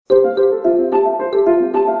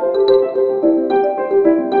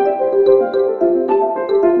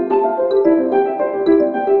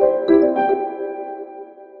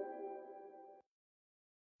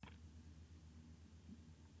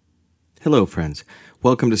Hello, friends.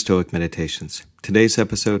 Welcome to Stoic Meditations. Today's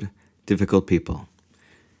episode, Difficult People.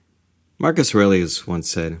 Marcus Aurelius once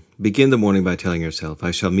said, "Begin the morning by telling yourself,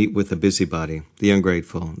 I shall meet with the busybody, the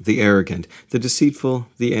ungrateful, the arrogant, the deceitful,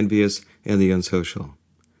 the envious, and the unsocial.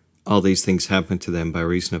 All these things happen to them by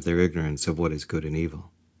reason of their ignorance of what is good and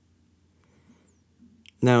evil."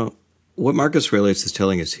 Now, what Marcus Aurelius is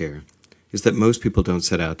telling us here is that most people don't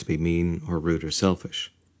set out to be mean or rude or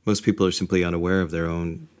selfish. Most people are simply unaware of their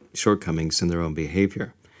own shortcomings in their own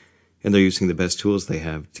behavior, and they're using the best tools they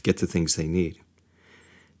have to get the things they need.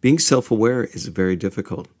 Being self-aware is very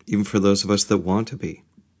difficult, even for those of us that want to be,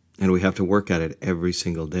 and we have to work at it every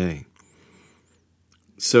single day.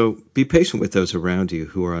 So be patient with those around you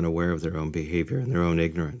who are unaware of their own behavior and their own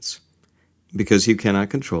ignorance, because you cannot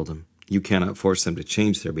control them. You cannot force them to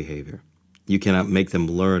change their behavior. You cannot make them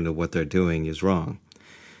learn that what they're doing is wrong.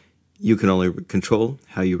 You can only control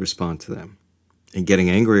how you respond to them. And getting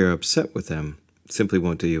angry or upset with them simply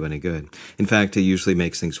won't do you any good. In fact, it usually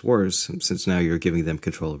makes things worse, since now you're giving them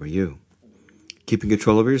control over you. Keeping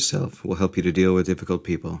control over yourself will help you to deal with difficult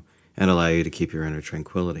people and allow you to keep your inner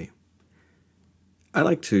tranquility. I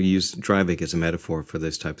like to use driving as a metaphor for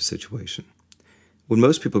this type of situation. When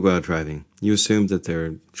most people go out driving, you assume that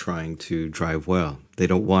they're trying to drive well. They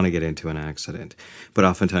don't want to get into an accident. But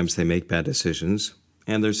oftentimes they make bad decisions,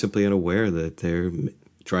 and they're simply unaware that they're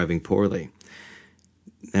driving poorly.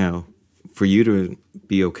 Now, for you to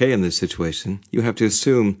be okay in this situation, you have to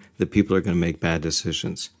assume that people are going to make bad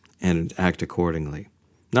decisions and act accordingly.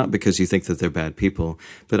 Not because you think that they're bad people,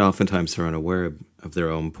 but oftentimes they're unaware of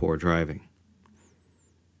their own poor driving.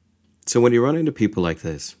 So when you run into people like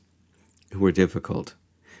this, who are difficult,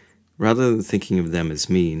 rather than thinking of them as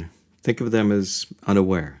mean, think of them as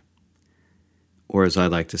unaware. Or as I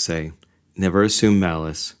like to say, never assume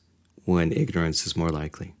malice when ignorance is more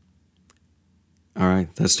likely. All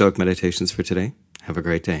right, that's Stoic Meditations for today. Have a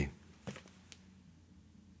great day.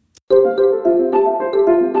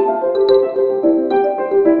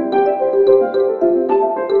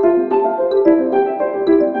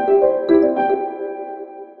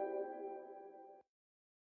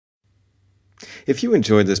 If you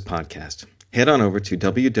enjoyed this podcast, head on over to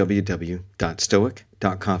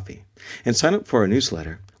www.stoic.coffee and sign up for our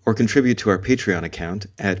newsletter or contribute to our Patreon account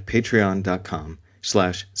at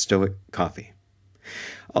patreon.com/stoiccoffee.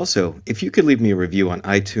 Also, if you could leave me a review on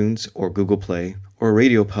iTunes or Google Play or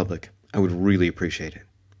Radio Public, I would really appreciate it.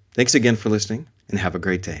 Thanks again for listening, and have a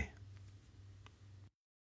great day.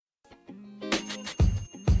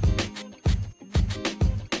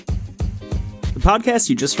 The podcast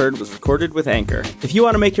you just heard was recorded with Anchor. If you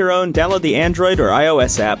want to make your own, download the Android or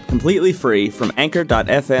iOS app completely free from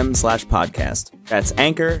anchor.fm/podcast. That's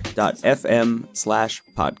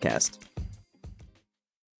anchor.fm/podcast.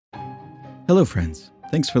 Hello, friends.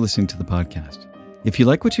 Thanks for listening to the podcast. If you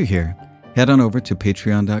like what you hear, head on over to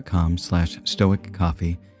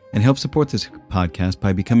patreon.com/stoiccoffee and help support this podcast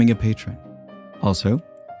by becoming a patron. Also,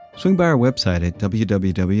 swing by our website at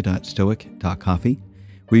www.stoic.coffee,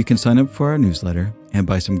 where you can sign up for our newsletter and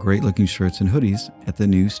buy some great-looking shirts and hoodies at the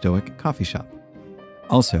new Stoic Coffee Shop.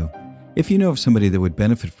 Also, if you know of somebody that would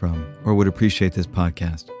benefit from or would appreciate this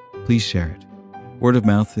podcast, please share it. Word of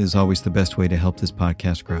mouth is always the best way to help this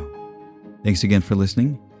podcast grow. Thanks again for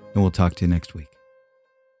listening, and we'll talk to you next week.